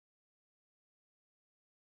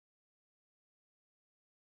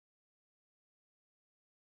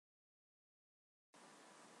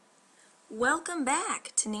Welcome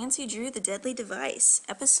back to Nancy Drew the Deadly Device,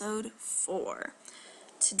 Episode 4.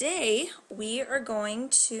 Today, we are going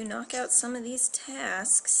to knock out some of these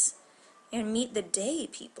tasks and meet the day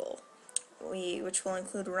people, which will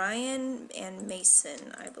include Ryan and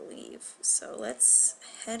Mason, I believe. So let's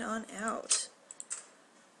head on out.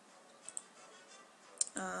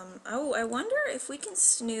 I wonder if we can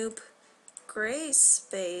snoop Gray's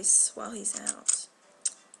space while he's out.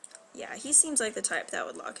 Yeah, he seems like the type that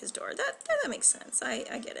would lock his door. That makes sense. I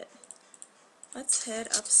get it. Let's head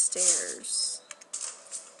upstairs.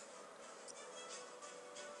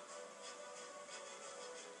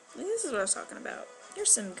 This is what I was talking about.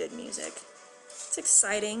 Here's some good music. It's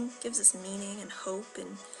exciting, gives us meaning and hope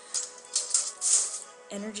and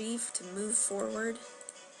energy to move forward.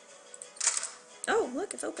 Oh,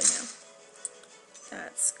 look, it's open now.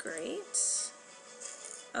 That's great.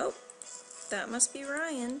 Oh, that must be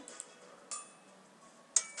Ryan.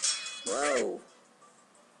 Whoa.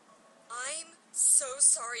 I'm so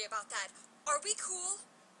sorry about that. Are we cool?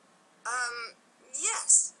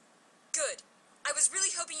 Yes. Good. I was really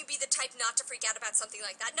hoping you'd be the type not to freak out about something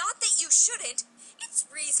like that. Not that you shouldn't. It's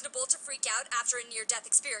reasonable to freak out after a near-death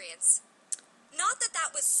experience. Not that that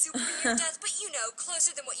was super near-death, but you know,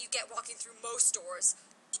 closer than what you get walking through most doors.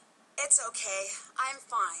 It's okay. I'm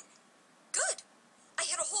fine. Good. I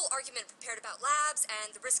had a whole argument prepared about labs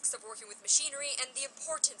and the risks of working with machinery and the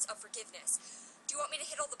importance of forgiveness. Do you want me to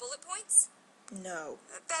hit all the bullet points? No.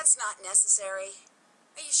 That's not necessary.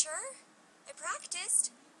 Are you sure? I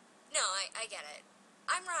practiced. No, I get it.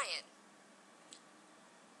 I'm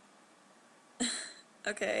Ryan.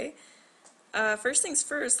 Okay. First things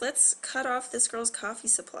first, let's cut off this girl's coffee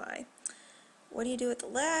supply. What do you do at the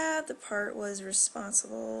lab? The part was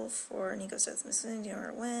responsible for Nico's death. Do you know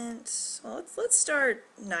where it went? Well, let's start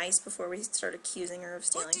nice before we start accusing her of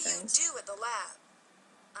stealing What do things. you do at the lab?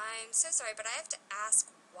 I'm so sorry, but I have to ask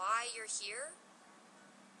why you're here.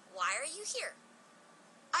 Why are you here?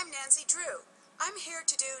 I'm Nancy Drew. I'm here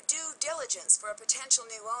to do due diligence for a potential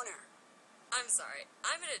new owner. I'm sorry.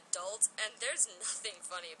 I'm an adult, and there's nothing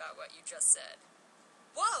funny about what you just said.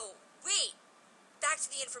 Whoa! Wait! Back to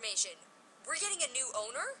the information. We're getting a new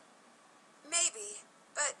owner? Maybe,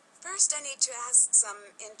 but first I need to ask some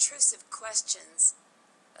intrusive questions.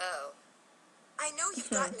 Oh. I know you've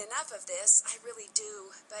gotten enough of this, I really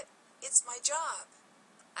do, but it's my job.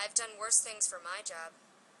 I've done worse things for my job.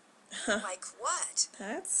 Like what?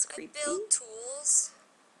 That's creepy. I build tools.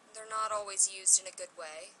 They're not always used in a good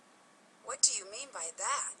way. What do you mean by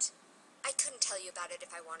that? I couldn't tell you about it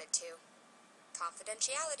if I wanted to.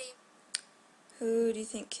 Confidentiality. Who do you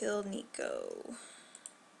think killed Nico?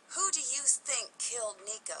 Who do you think killed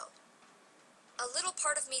Nico? A little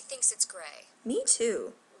part of me thinks it's Gray. Me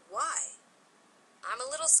too. Why? I'm a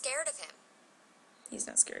little scared of him. He's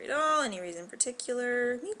not scary at all. Any reason in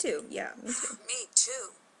particular? Me too. Yeah, me too. Me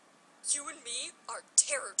too. You and me are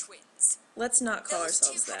terror twins. Let's not call Those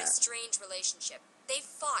ourselves two had a that. strange relationship. They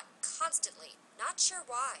fought constantly. Not sure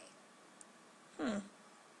why.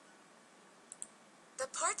 The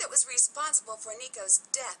part that was responsible for Nico's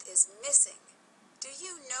death is missing. Do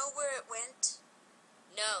you know where it went?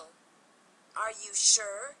 No. Are you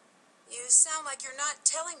sure? You sound like you're not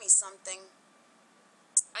telling me something.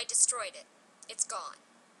 I destroyed it. It's gone.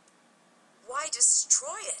 Why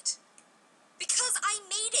destroy it? Because I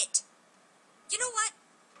made it! You know what?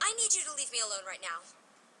 I need you to leave me alone right now.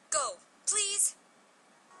 Go, please.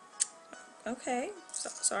 Okay.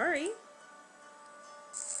 Sorry.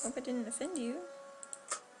 Hope I didn't offend you.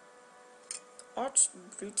 Haute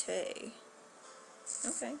brute.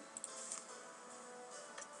 Okay.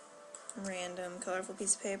 Random colorful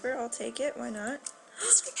piece of paper. I'll take it. Why not?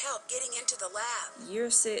 This could help getting into the lab.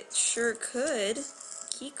 Yes, it sure could.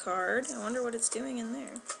 Key card. I wonder what it's doing in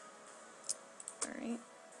there. Alright.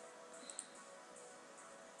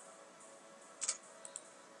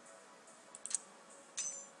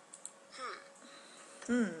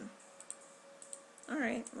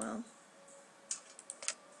 Alright, well.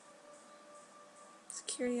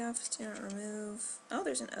 Security office, do not remove. Oh,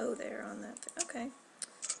 there's an O there on that. Okay.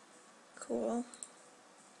 Cool.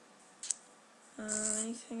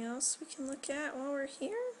 Anything else we can look at while we're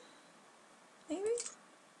here? Maybe?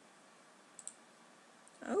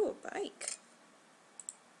 Oh, a bike.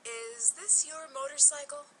 Is this your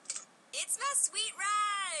motorcycle? It's my sweet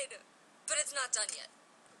ride! But it's not done yet.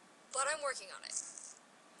 But I'm working on it.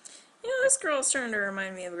 You know, this girl's starting to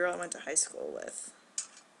remind me of a girl I went to high school with.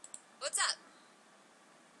 What's up?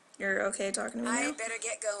 You're okay talking to me I now? better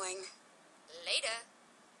get going. Later.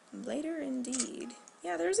 Later, indeed.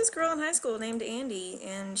 Yeah, there was this girl in high school named Andy,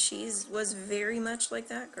 and she was very much like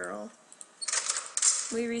that girl.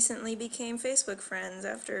 We recently became Facebook friends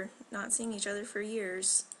after not seeing each other for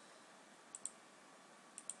years.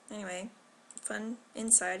 Anyway, fun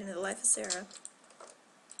insight into the life of Sarah.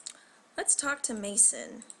 Let's talk to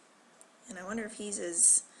Mason. And I wonder if he's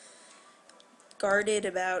as guarded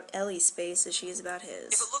about Ellie's space as she is about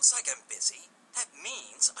his. If it looks like I'm busy, that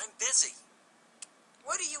means I'm busy.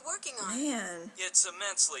 What are you working on? Man. It's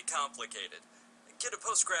immensely complicated. Get a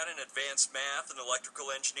postgrad in advanced math and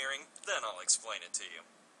electrical engineering, then I'll explain it to you.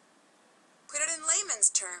 Put it in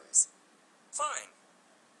layman's terms. Fine.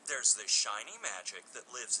 There's this shiny magic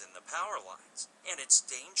that lives in the power lines, and it's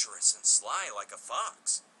dangerous and sly like a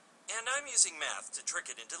fox. And I'm using math to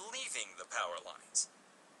trick it into leaving the power lines,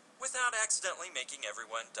 without accidentally making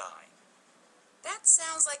everyone die. That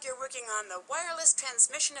sounds like you're working on the wireless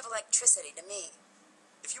transmission of electricity to me.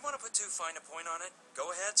 If you want to put too fine a point on it,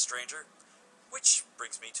 go ahead, stranger. Which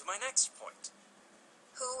brings me to my next point.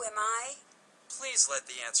 Who am I? Please let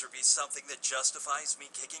the answer be something that justifies me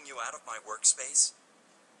kicking you out of my workspace.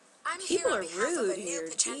 I'm People here on are behalf of rude a new here,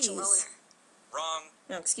 potential jeez. owner. Wrong.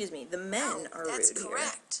 No, excuse me. The men are rude That's here.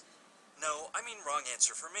 correct. No, I mean wrong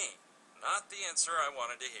answer for me. Not the answer I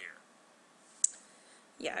wanted to hear.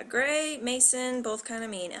 Yeah, Gray, Mason, both kind of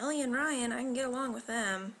mean. Ellie and Ryan, I can get along with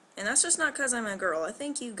them. And that's just not because I'm a girl. I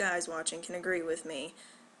think you guys watching can agree with me.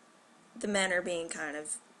 The men are being kind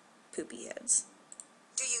of poopy heads.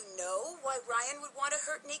 Do you know why Ryan would want to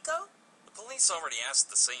hurt Nico? The police already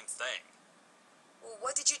asked the same thing. Well,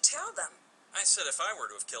 what did you tell them? I said if I were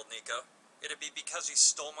to have killed Nico, it'd be because he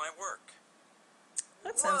stole my work.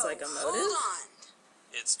 That sounds like a motive. Hold on.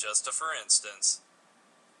 It's just a for instance.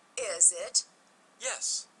 Is it?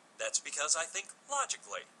 Yes, that's because I think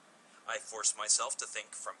logically. I force myself to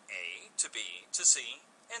think from A to B to C,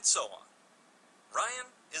 and so on.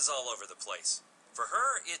 Ryan is all over the place. For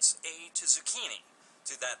her, it's A to zucchini,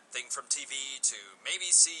 to that thing from TV, to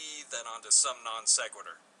maybe C, then on to some non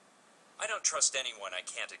sequitur. I don't trust anyone I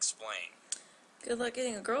can't explain. Good luck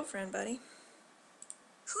getting a girlfriend, buddy.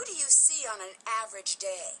 Who do you see on an average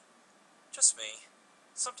day? Just me.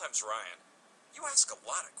 Sometimes Ryan. You ask a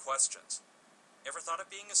lot of questions. Ever thought of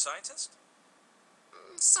being a scientist?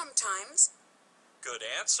 Sometimes. Good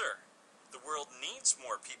answer. The world needs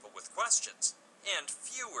more people with questions, and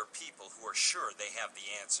fewer people who are sure they have the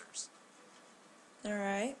answers.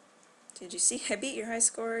 Alright. Did you see I beat your high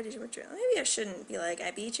score? Did you work your... Maybe I shouldn't be like,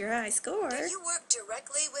 I beat your high score. Do you work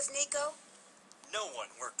directly with Nico? No one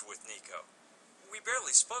worked with Nico. We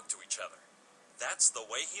barely spoke to each other. That's the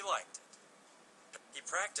way he liked it. He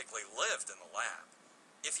practically lived in the lab.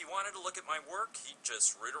 If he wanted to look at my work, he'd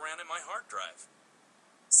just root around in my hard drive.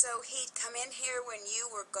 So he'd come in here when you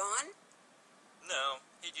were gone? No,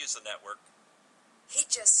 he'd use the network.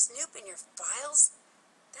 He'd just snoop in your files?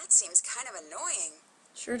 That seems kind of annoying.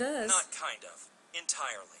 Sure does. Not kind of.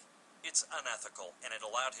 Entirely. It's unethical, and it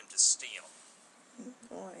allowed him to steal.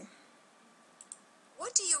 Boy.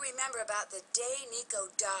 What do you remember about the day Nico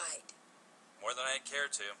died? More than I'd care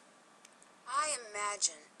to. I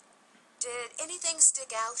imagine. Did anything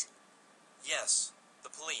stick out? Yes, the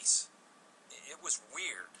police. It was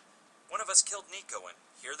weird. One of us killed Nico, and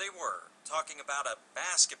here they were, talking about a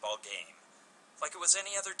basketball game. Like it was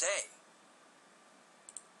any other day.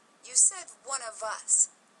 You said one of us.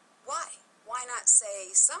 Why? Why not say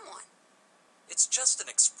someone? It's just an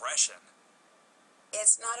expression.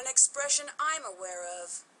 It's not an expression I'm aware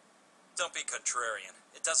of. Don't be contrarian.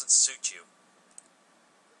 It doesn't suit you.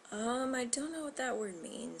 I don't know what that word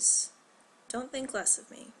means. Don't think less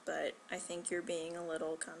of me, but I think you're being a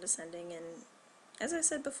little condescending and, as I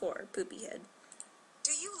said before, poopy head.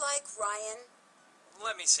 Do you like Ryan?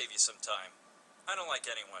 Let me save you some time. I don't like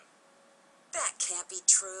anyone. That can't be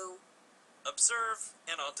true. Observe,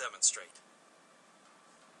 and I'll demonstrate.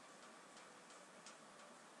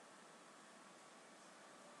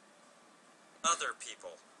 Other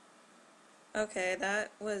people. Okay,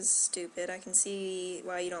 that was stupid. I can see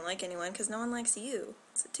why you don't like anyone, because no one likes you.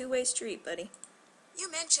 It's a two-way street, buddy.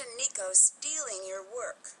 You mentioned Nico stealing your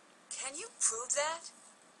work. Can you prove that?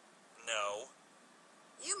 No.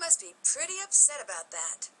 You must be pretty upset about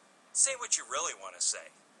that. Say what you really want to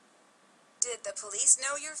say. Did the police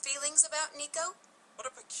know your feelings about Nico? What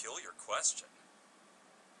a peculiar question.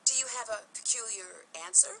 Do you have a peculiar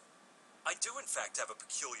answer? I do in fact have a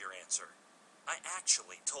peculiar answer. I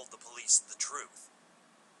actually told the police the truth.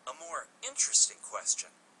 A more interesting question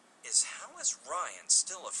is, how is Ryan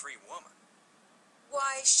still a free woman?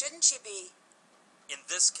 Why shouldn't she be? In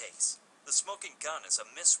this case, the smoking gun is a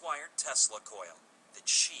miswired Tesla coil that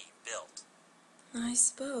she built. I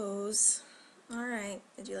suppose. Alright,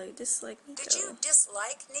 did you dislike Nico? Did you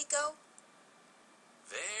dislike Nico?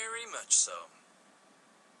 Very much so.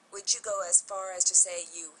 Would you go as far as to say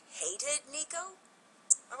you hated Nico?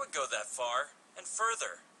 I would go that far, and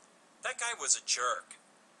further. That guy was a jerk.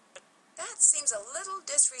 That seems a little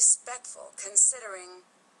disrespectful, considering...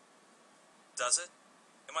 Does it?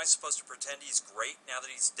 Am I supposed to pretend he's great now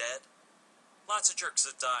that he's dead? Lots of jerks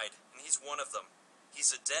have died, and he's one of them.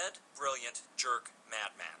 He's a dead, brilliant, jerk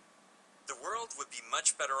madman. The world would be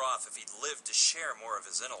much better off if he'd lived to share more of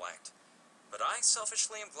his intellect. But I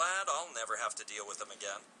selfishly am glad I'll never have to deal with him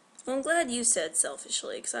again. Well, I'm glad you said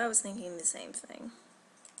selfishly, because I was thinking the same thing.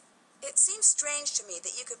 It seems strange to me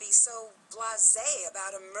that you could be so blasé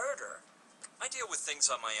about a murder. I deal with things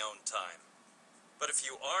on my own time. But if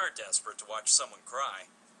you are desperate to watch someone cry,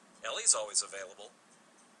 Ellie's always available.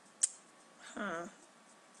 Huh.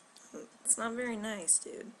 It's not very nice,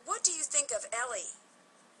 dude. What do you think of Ellie?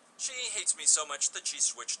 She hates me so much that she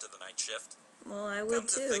switched to the night shift. Well, I Come would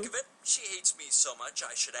to too. think of it, she hates me so much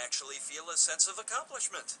I should actually feel a sense of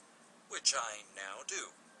accomplishment. Which I now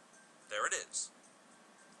do. There it is.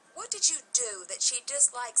 What did you do that she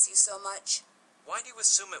dislikes you so much? Why do you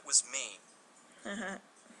assume it was me?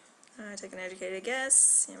 I took an educated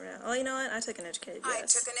guess. Oh, you know what? I took an educated I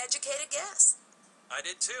guess. took an educated guess. I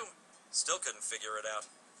did too. Still couldn't figure it out.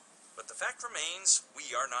 But the fact remains, we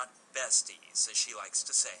are not besties, as she likes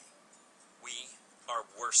to say. We are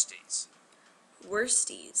worsties.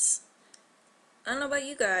 Worsties. I don't know about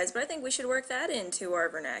you guys, but I think we should work that into our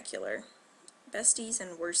vernacular. Besties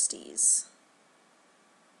and worsties.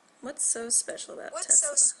 What's so special about What's Tesla?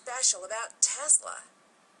 so special about Tesla?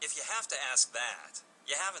 If you have to ask that,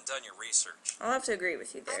 you haven't done your research. I'll have to agree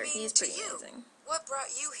with you there. I mean, He's to pretty you, amazing. what brought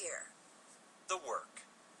you here? The work.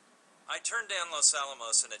 I turned down Los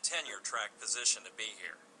Alamos in a tenure-track position to be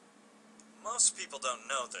here. Most people don't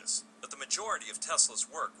know this, but the majority of Tesla's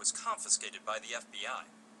work was confiscated by the FBI.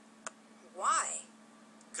 Why?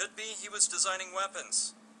 Could be he was designing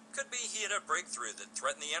weapons. Could be he had a breakthrough that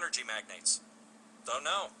threatened the energy magnates. Don't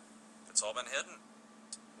know. It's all been hidden.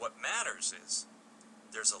 What matters is,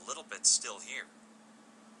 there's a little bit still here.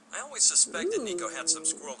 I always suspected Nico had some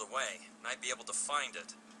squirreled away, and I'd be able to find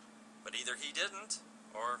it. But either he didn't,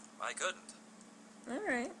 or I couldn't.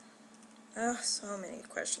 Alright. Oh, so many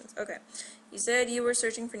questions. Okay. You said you were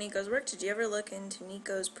searching for Nico's work. Did you ever look into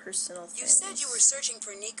Nico's personal things? You said you were searching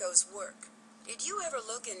for Nico's work. Did you ever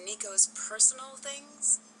look in Nico's personal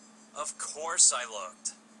things? Of course I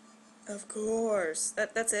looked. Of course.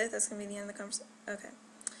 That's it? That's going to be the end of the conversation? Okay.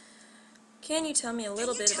 Can you tell me a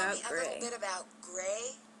little bit about Can you tell Gray? me a little bit about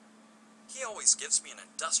Gray? He always gives me an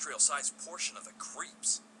industrial-sized portion of the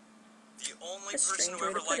creeps. The only A person strange who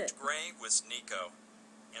way to ever put liked it. Gray was Nico.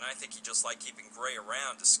 And I think he just liked keeping Gray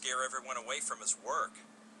around to scare everyone away from his work.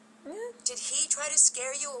 Yeah. Did he try to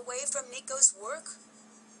scare you away from Nico's work?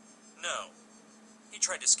 No. He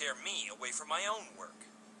tried to scare me away from my own work.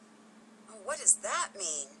 What does that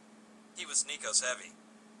mean? He was Nico's heavy.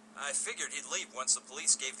 I figured he'd leave once the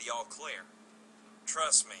police gave the all clear.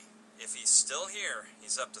 Trust me, if he's still here,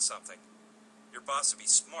 he's up to something. Your boss would be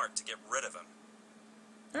smart to get rid of him.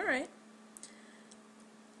 Alright.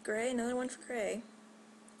 Gray, another one for Gray.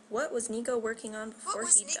 What was Nico working on before What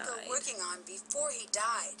was he Nico died? working on before he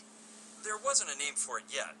died? There wasn't a name for it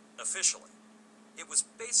yet, officially. It was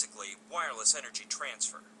basically wireless energy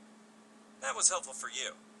transfer. That was helpful for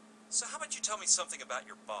you. So how about you tell me something about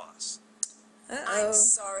your boss? Uh-oh. I'm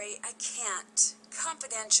sorry, I can't.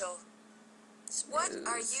 Confidential. What Smooth.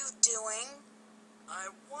 are you doing? I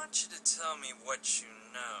want you to tell me what you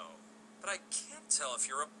know, but I can't tell if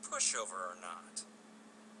you're a pushover or not.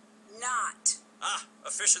 Not. Ah,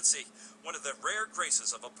 efficiency. One of the rare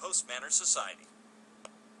graces of a post-manner society.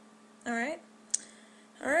 Alright.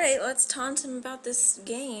 Alright, let's taunt him about this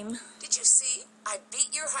game. Did you see? I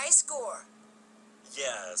beat your high score.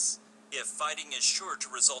 Yes, if fighting is sure to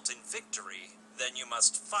result in victory, then you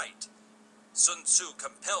must fight. Sun Tzu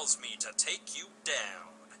compels me to take you down.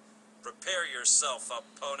 Prepare yourself,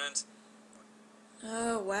 opponent.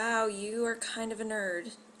 Oh, wow, you are kind of a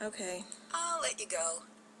nerd. Okay. I'll let you go.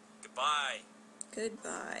 Goodbye.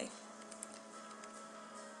 Goodbye.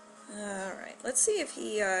 Alright, let's see if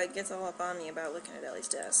he gets all up on me about looking at Ellie's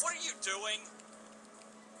desk. What are you doing?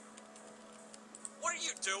 What are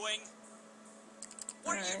you doing?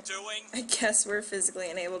 What are you Alright. doing? I guess we're physically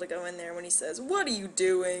unable to go in there when he says, "What are you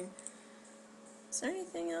doing?" Is there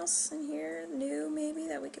anything else in here new, maybe,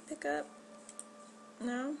 that we could pick up?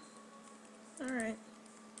 No? Alright.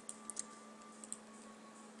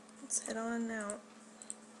 Let's head on out.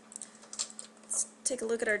 Let's take a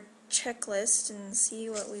look at our checklist and see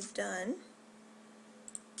what we've done.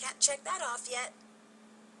 Can't check that off yet.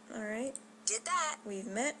 Alright. Did that. We've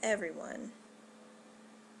met everyone.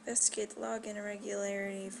 Investigate the login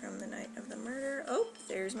irregularity from the night of the murder. Oh,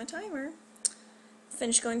 there's my timer.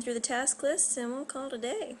 Finish going through the task list and we'll call it a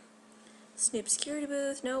day. Snoop security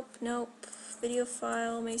booth, nope, nope. Video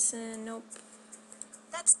file, Mason, nope.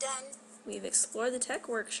 That's done. We've explored the tech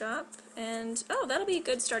workshop, and oh, that'll be a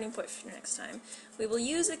good starting point for next time. We will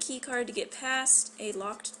use a key card to get past a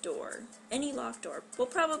locked door. Any locked door. We'll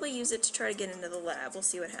probably use it to try to get into the lab. We'll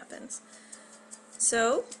see what happens.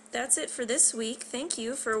 So, that's it for this week. Thank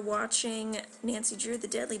you for watching Nancy Drew the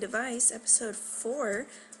Deadly Device, Episode 4.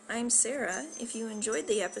 I'm Sarah. If you enjoyed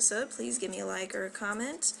the episode, please give me a like or a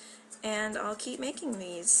comment, and I'll keep making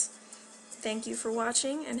these. Thank you for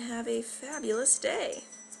watching, and have a fabulous day.